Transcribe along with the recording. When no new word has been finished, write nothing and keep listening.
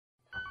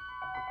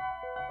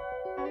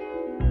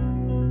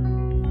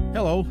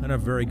Hello, and a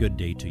very good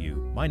day to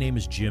you. My name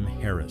is Jim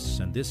Harris,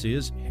 and this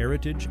is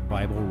Heritage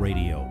Bible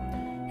Radio.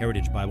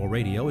 Heritage Bible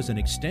Radio is an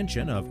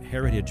extension of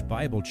Heritage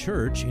Bible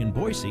Church in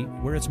Boise,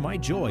 where it's my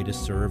joy to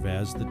serve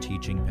as the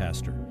teaching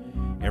pastor.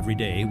 Every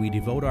day, we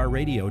devote our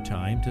radio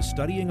time to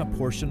studying a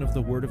portion of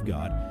the Word of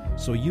God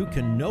so you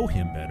can know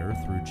Him better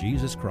through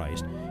Jesus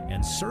Christ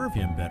and serve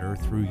Him better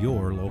through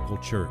your local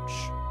church.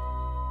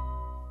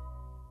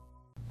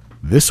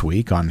 This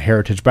week on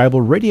Heritage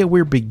Bible Radio,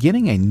 we're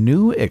beginning a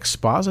new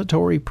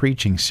expository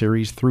preaching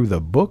series through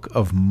the book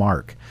of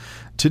Mark.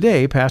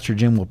 Today, Pastor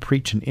Jim will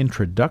preach an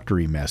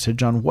introductory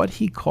message on what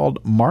he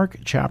called Mark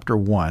chapter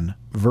 1,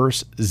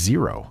 verse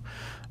 0.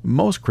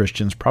 Most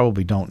Christians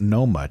probably don't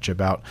know much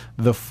about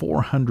the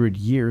 400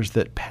 years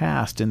that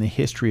passed in the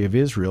history of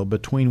Israel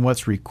between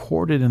what's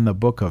recorded in the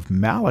book of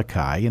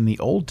Malachi in the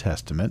Old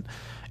Testament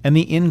and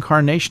the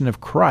incarnation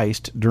of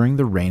Christ during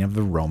the reign of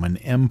the Roman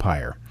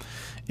Empire.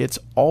 It's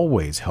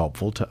always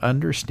helpful to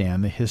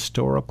understand the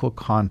historical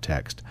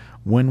context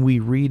when we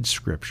read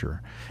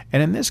Scripture.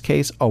 And in this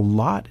case, a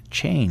lot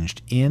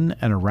changed in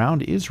and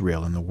around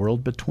Israel in the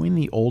world between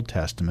the Old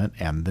Testament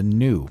and the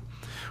New.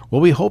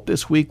 Well, we hope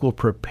this week will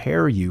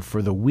prepare you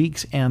for the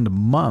weeks and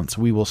months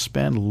we will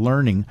spend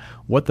learning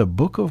what the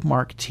book of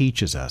Mark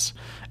teaches us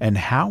and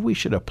how we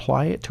should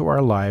apply it to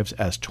our lives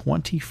as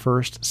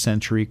 21st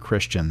century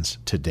Christians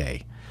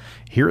today.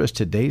 Here is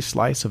today's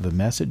slice of the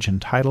message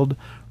entitled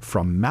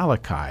From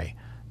Malachi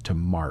to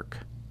Mark.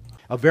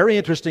 A very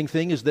interesting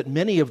thing is that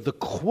many of the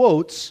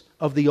quotes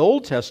of the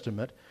Old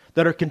Testament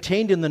that are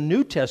contained in the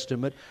New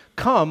Testament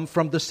come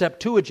from the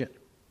Septuagint.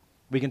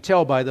 We can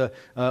tell by the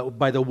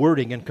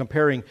wording and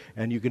comparing,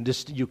 and you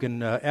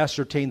can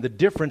ascertain the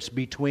difference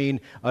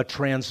between a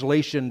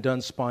translation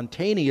done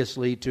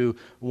spontaneously to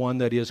one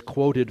that is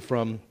quoted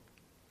from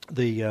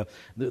the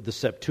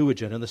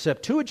Septuagint. And the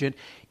Septuagint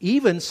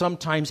even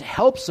sometimes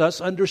helps us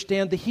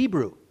understand the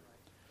Hebrew,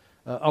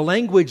 a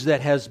language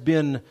that has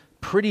been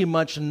pretty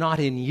much not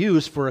in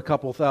use for a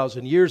couple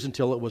thousand years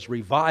until it was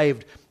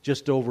revived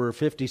just over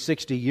 50,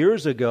 60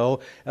 years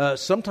ago.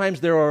 Sometimes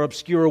there are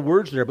obscure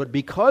words there, but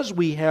because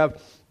we have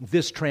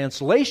this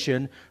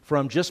translation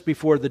from just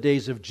before the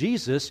days of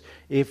Jesus,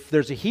 if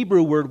there's a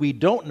Hebrew word we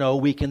don't know,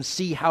 we can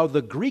see how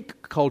the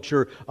Greek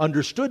culture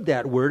understood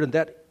that word, and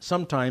that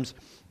sometimes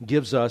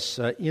gives us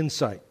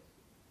insight.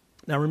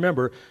 Now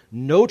remember,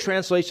 no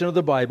translation of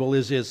the Bible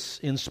is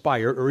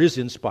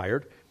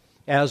inspired,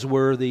 as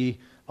were the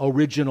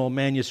original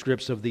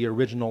manuscripts of the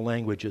original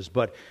languages.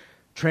 But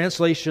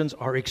translations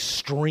are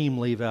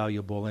extremely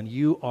valuable, and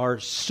you are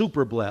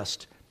super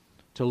blessed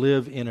to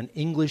live in an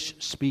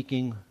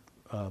English-speaking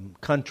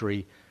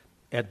country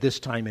at this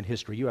time in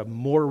history. You have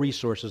more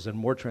resources and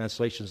more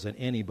translations than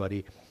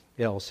anybody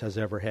else has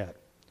ever had.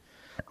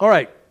 All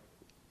right,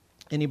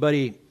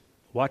 anybody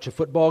watch a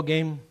football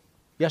game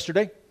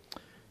yesterday?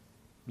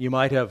 You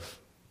might have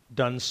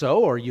done so,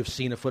 or you've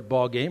seen a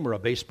football game or a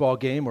baseball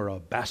game or a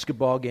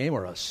basketball game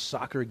or a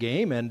soccer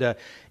game, and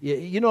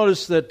you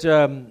notice that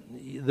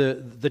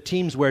the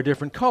teams wear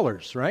different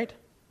colors, right?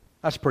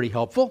 That's pretty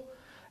helpful.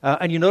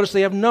 And you notice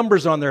they have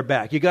numbers on their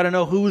back. You got to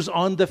know who's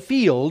on the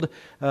field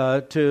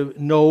to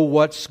know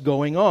what's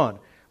going on.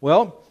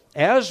 Well,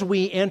 as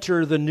we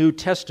enter the New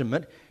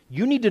Testament,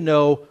 you need to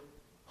know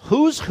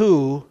who's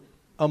who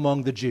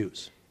among the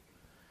Jews.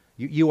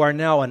 You are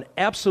now an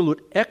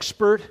absolute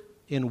expert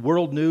in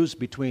world news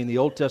between the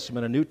Old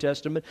Testament and New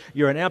Testament.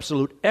 You're an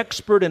absolute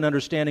expert in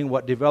understanding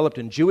what developed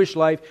in Jewish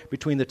life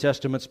between the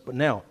Testaments. But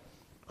now,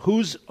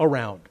 who's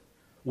around?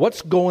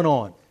 What's going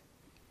on?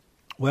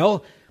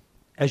 Well,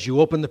 as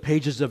you open the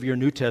pages of your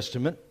New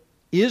Testament,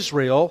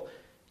 Israel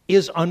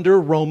is under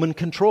Roman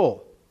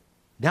control.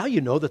 Now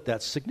you know that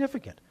that's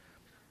significant.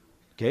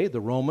 Okay,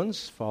 the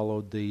Romans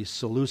followed the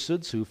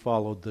Seleucids, who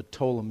followed the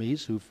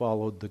Ptolemies, who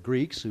followed the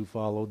Greeks, who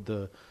followed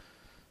the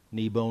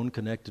knee bone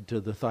connected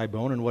to the thigh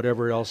bone, and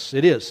whatever else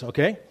it is,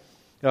 okay?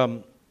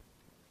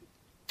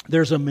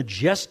 There's a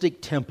majestic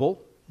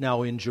temple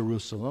now in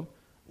Jerusalem,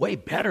 way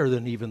better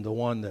than even the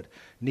one that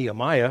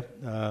Nehemiah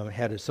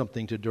had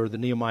something to do, or the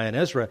Nehemiah and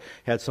Ezra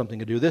had something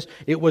to do with this.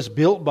 It was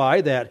built by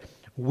that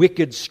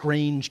wicked,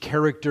 strange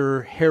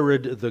character,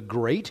 Herod the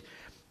Great.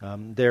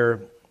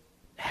 There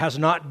has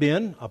not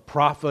been a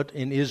prophet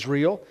in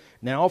Israel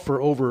now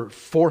for over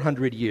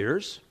 400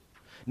 years.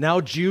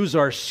 Now Jews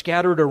are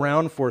scattered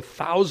around for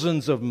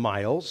thousands of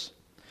miles.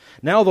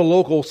 Now the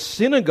local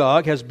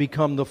synagogue has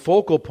become the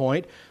focal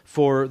point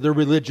for the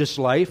religious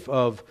life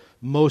of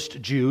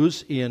most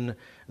Jews in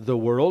the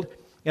world.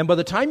 And by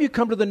the time you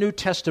come to the New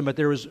Testament,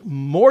 there is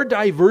more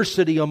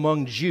diversity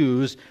among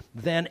Jews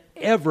than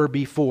ever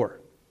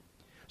before.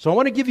 So I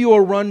want to give you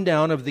a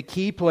rundown of the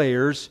key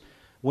players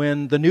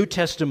when the New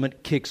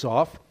Testament kicks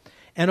off.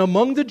 And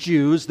among the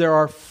Jews, there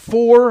are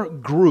 4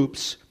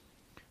 groups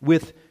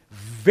with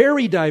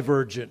very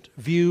divergent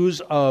views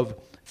of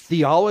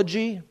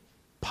theology,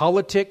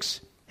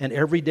 politics, and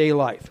everyday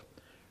life.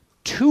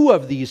 2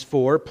 of these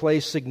 4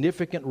 play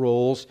significant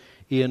roles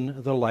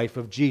in the life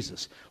of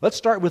Jesus. Let's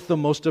start with the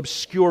most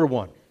obscure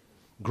one.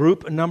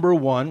 Group number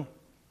 1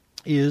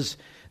 is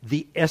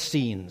the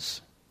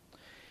Essenes.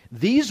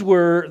 These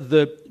were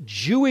the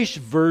Jewish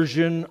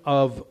version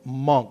of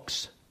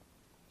monks.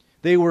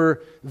 They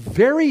were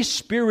very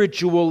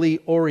spiritually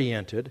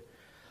oriented,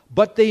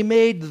 but they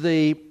made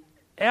the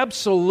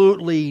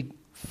absolutely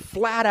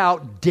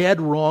flat-out dead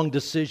wrong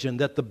decision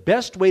that the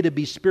best way to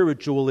be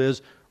spiritual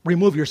is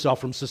remove yourself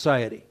from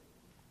society.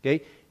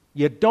 Okay?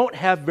 You don't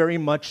have very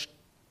much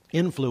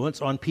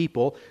influence on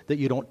people that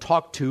you don't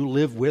talk to,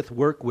 live with,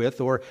 work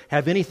with, or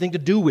have anything to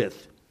do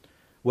with.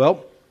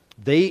 Well,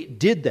 they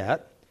did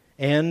that,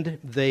 and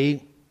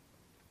they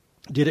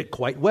did it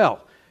quite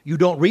well. You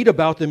don't read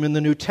about them in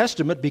the New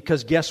Testament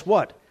because guess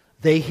what?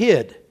 They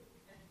hid.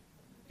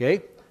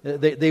 Okay?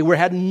 They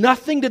had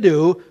nothing to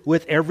do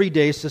with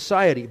everyday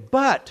society.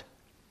 But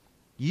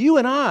you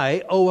and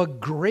I owe a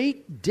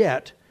great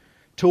debt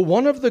to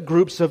one of the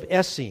groups of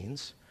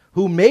Essenes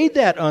who made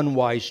that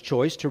unwise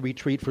choice to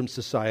retreat from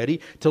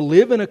society, to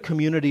live in a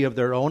community of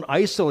their own,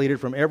 isolated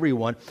from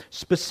everyone.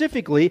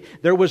 Specifically,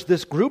 there was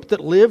this group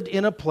that lived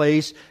in a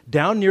place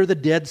down near the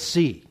Dead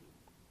Sea.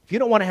 If you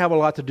don't want to have a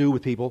lot to do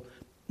with people,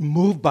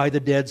 move by the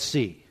Dead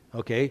Sea,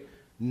 okay?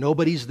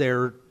 Nobody's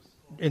there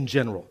in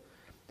general.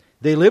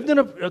 They lived in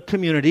a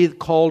community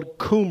called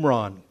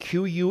Qumran,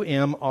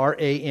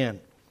 Qumran.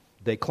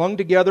 They clung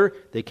together,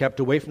 they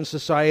kept away from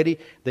society,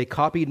 they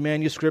copied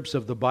manuscripts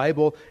of the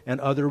Bible and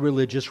other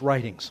religious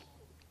writings.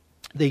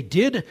 They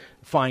did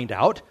find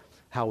out,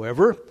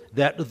 however,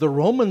 that the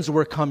Romans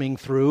were coming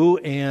through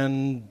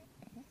and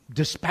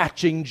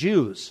dispatching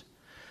Jews.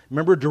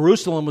 Remember,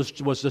 Jerusalem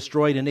was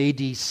destroyed in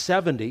AD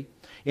 70.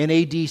 In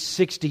AD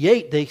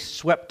 68, they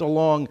swept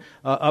along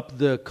up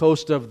the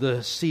coast of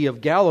the Sea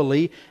of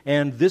Galilee,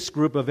 and this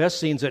group of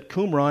Essenes at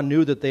Qumran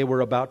knew that they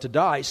were about to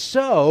die.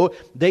 So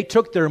they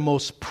took their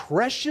most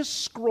precious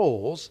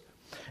scrolls,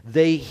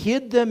 they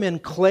hid them in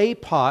clay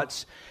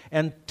pots,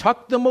 and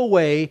tucked them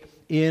away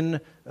in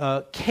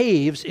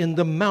caves in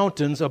the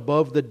mountains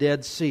above the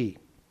Dead Sea.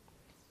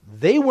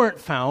 They weren't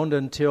found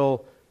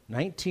until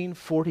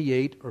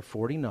 1948 or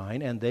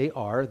 49, and they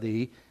are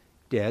the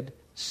Dead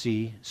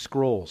Sea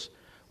Scrolls,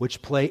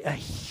 which play a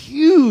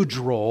huge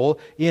role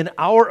in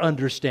our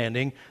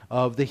understanding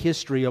of the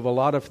history of a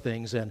lot of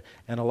things and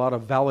a lot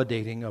of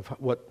validating of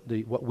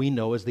what we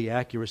know as the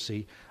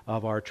accuracy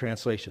of our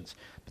translations.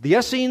 But the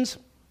Essenes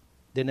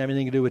didn't have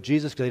anything to do with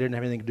Jesus because they didn't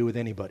have anything to do with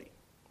anybody.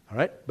 All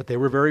right? But they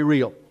were very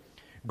real.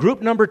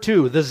 Group number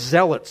 2, the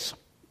Zealots.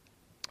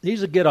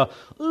 These get a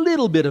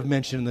little bit of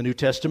mention in the New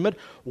Testament.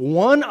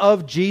 One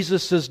of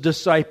Jesus'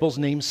 disciples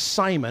named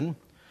Simon,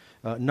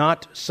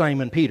 not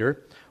Simon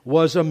Peter,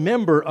 was a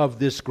member of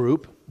this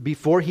group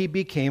before he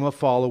became a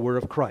follower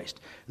of Christ.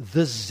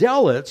 The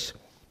Zealots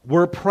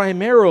were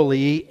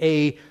primarily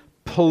a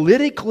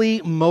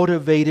politically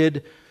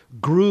motivated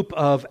group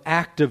of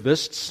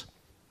activists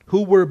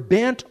who were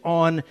bent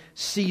on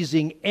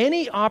seizing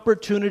any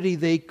opportunity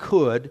they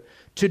could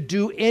to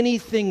do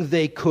anything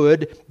they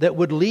could that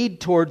would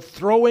lead toward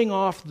throwing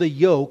off the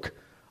yoke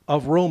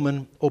of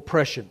Roman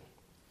oppression.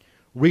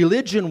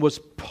 Religion was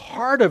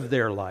part of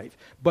their life,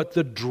 but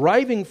the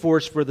driving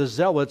force for the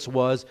Zealots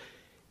was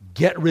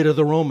get rid of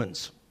the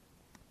Romans.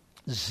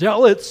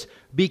 Zealots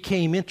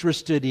became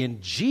interested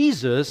in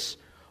Jesus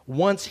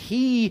once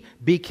he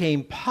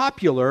became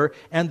popular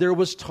and there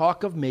was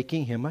talk of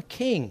making him a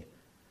king.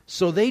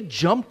 So they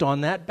jumped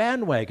on that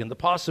bandwagon. The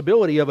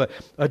possibility of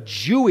a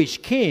Jewish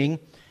king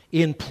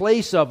in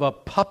place of a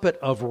puppet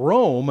of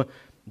Rome,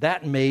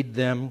 that made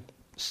them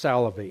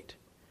salivate.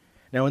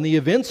 Now, in the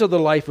events of the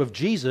life of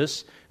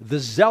Jesus, the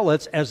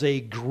Zealots as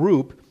a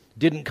group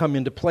didn't come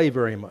into play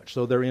very much.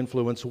 So their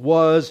influence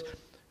was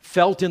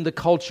felt in the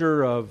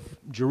culture of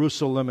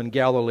Jerusalem and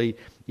Galilee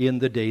in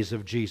the days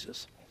of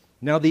Jesus.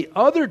 Now, the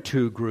other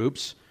two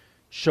groups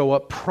show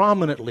up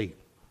prominently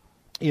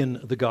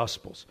in the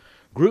Gospels.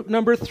 Group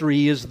number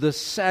 3 is the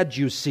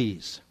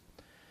Sadducees.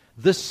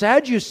 The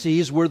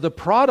Sadducees were the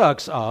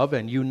products of,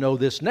 and you know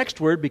this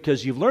next word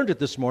because you've learned it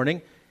this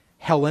morning,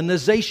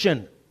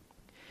 Hellenization.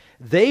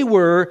 They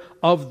were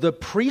of the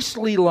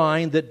priestly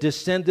line that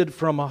descended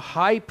from a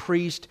high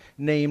priest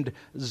named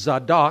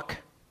Zadok,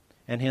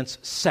 and hence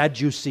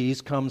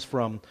Sadducees comes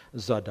from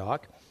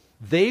Zadok.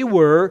 They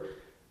were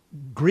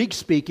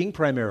Greek-speaking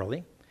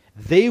primarily.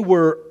 They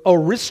were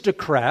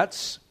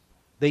aristocrats.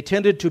 They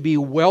tended to be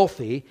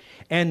wealthy,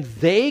 and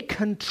they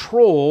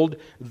controlled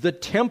the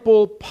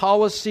temple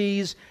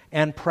policies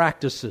and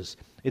practices.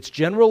 It's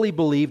generally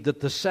believed that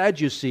the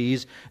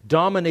Sadducees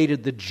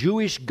dominated the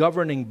Jewish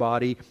governing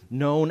body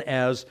known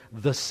as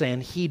the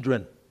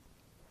Sanhedrin.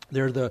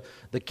 They're the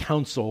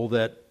council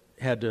that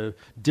had to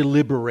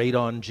deliberate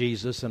on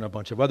Jesus and a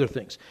bunch of other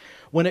things.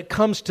 When it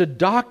comes to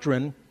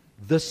doctrine,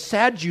 the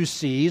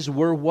Sadducees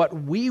were what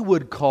we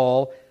would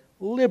call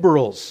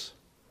liberals.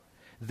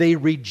 They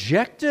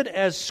rejected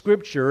as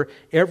Scripture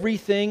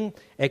everything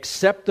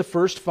except the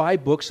first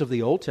 5 books of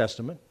the Old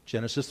Testament,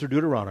 Genesis through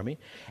Deuteronomy,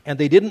 and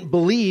they didn't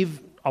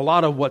believe a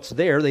lot of what's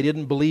there. They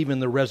didn't believe in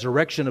the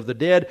resurrection of the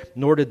dead,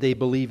 nor did they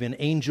believe in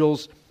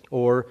angels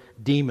or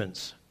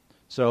demons.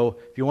 So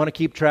if you want to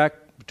keep track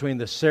between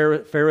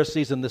the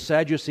Pharisees and the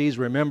Sadducees.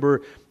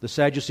 Remember, the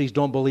Sadducees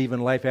don't believe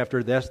in life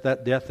after death.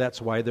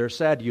 That's why they're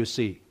sad, you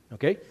see.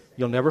 Okay?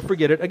 You'll never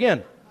forget it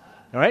again.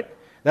 All right?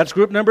 That's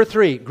group number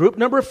 3. Group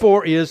number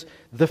 4 is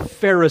the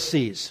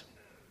Pharisees.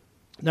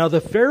 Now,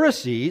 the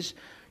Pharisees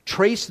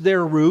trace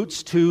their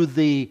roots to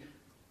the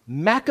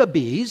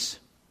Maccabees,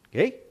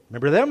 okay?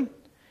 Remember them?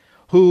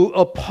 Who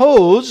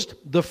opposed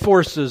the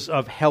forces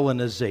of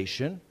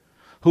Hellenization,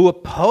 who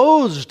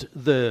opposed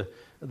the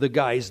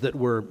guys that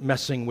were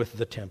messing with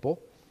the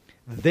temple.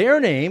 Their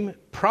name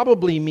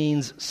probably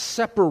means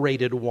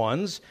separated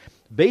ones,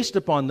 based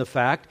upon the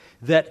fact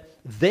that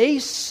they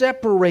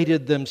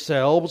separated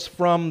themselves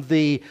from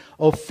the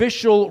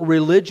official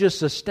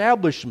religious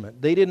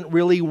establishment. They didn't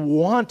really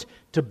want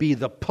to be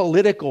the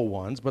political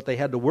ones, but they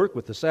had to work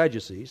with the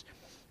Sadducees.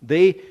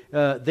 They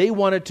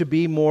wanted to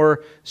be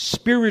more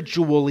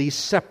spiritually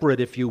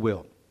separate, if you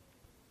will.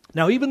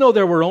 Now, even though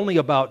there were only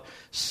about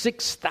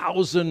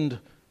 6,000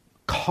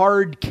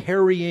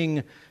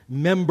 card-carrying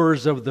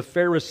members of the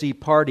Pharisee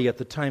party at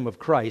the time of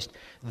Christ,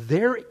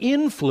 their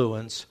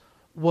influence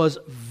was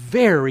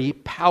very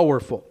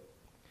powerful.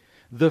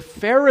 The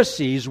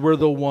Pharisees were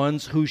the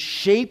ones who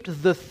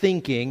shaped the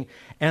thinking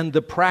and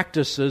the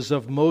practices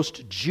of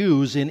most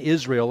Jews in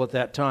Israel at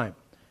that time.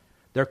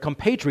 Their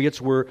compatriots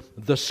were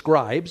the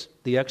scribes,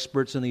 the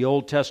experts in the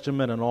Old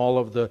Testament and all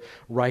of the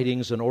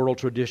writings and oral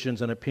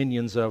traditions and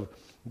opinions of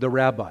the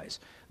rabbis.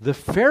 The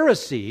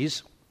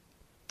Pharisees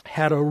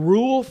had a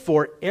rule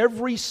for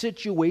every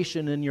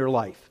situation in your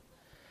life.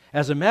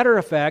 As a matter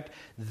of fact,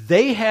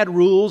 they had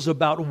rules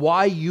about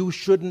why you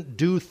shouldn't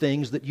do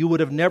things that you would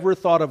have never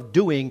thought of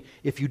doing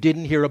if you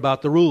didn't hear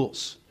about the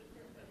rules.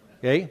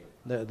 Okay?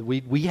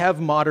 We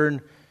have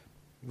modern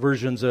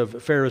versions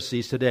of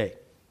Pharisees today.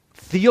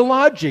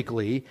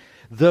 Theologically,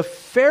 the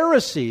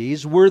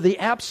Pharisees were the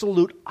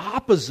absolute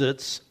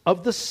opposites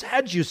of the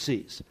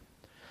Sadducees.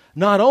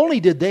 Not only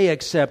did they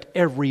accept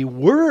every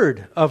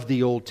word of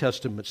the Old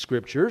Testament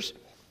Scriptures,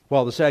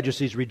 while the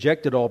Sadducees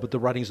rejected all but the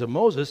writings of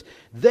Moses,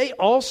 they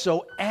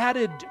also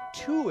added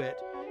to it.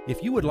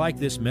 If you would like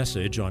this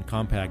message on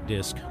compact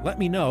disc, let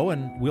me know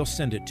and we'll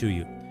send it to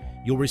you.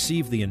 You'll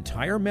receive the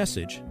entire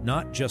message,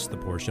 not just the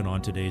portion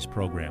on today's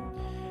program.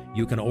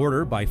 You can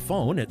order by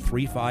phone at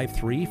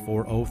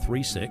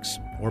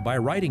 353-4036 or by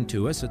writing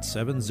to us at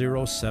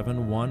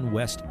 7071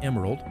 West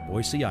Emerald,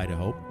 Boise,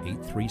 Idaho,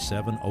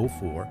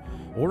 83704,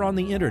 or on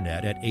the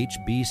internet at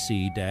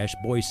hbc-boise.org.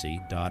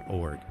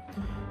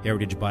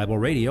 Heritage Bible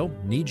Radio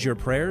needs your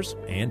prayers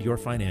and your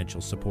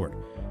financial support.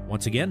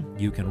 Once again,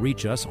 you can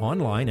reach us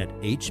online at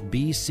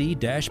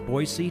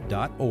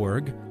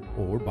hbc-boise.org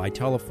or by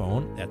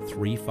telephone at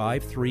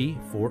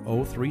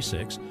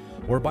 353-4036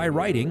 or by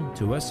writing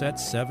to us at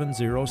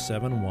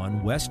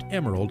 7071 West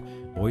Emerald,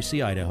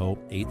 Boise, Idaho,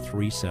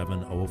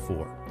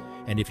 83704.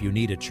 And if you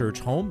need a church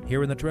home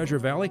here in the Treasure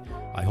Valley,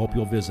 I hope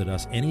you'll visit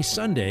us any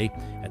Sunday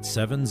at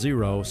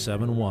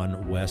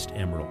 7071 West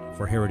Emerald.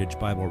 For Heritage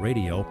Bible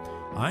Radio,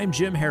 I'm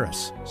Jim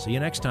Harris. See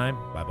you next time.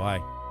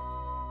 Bye-bye.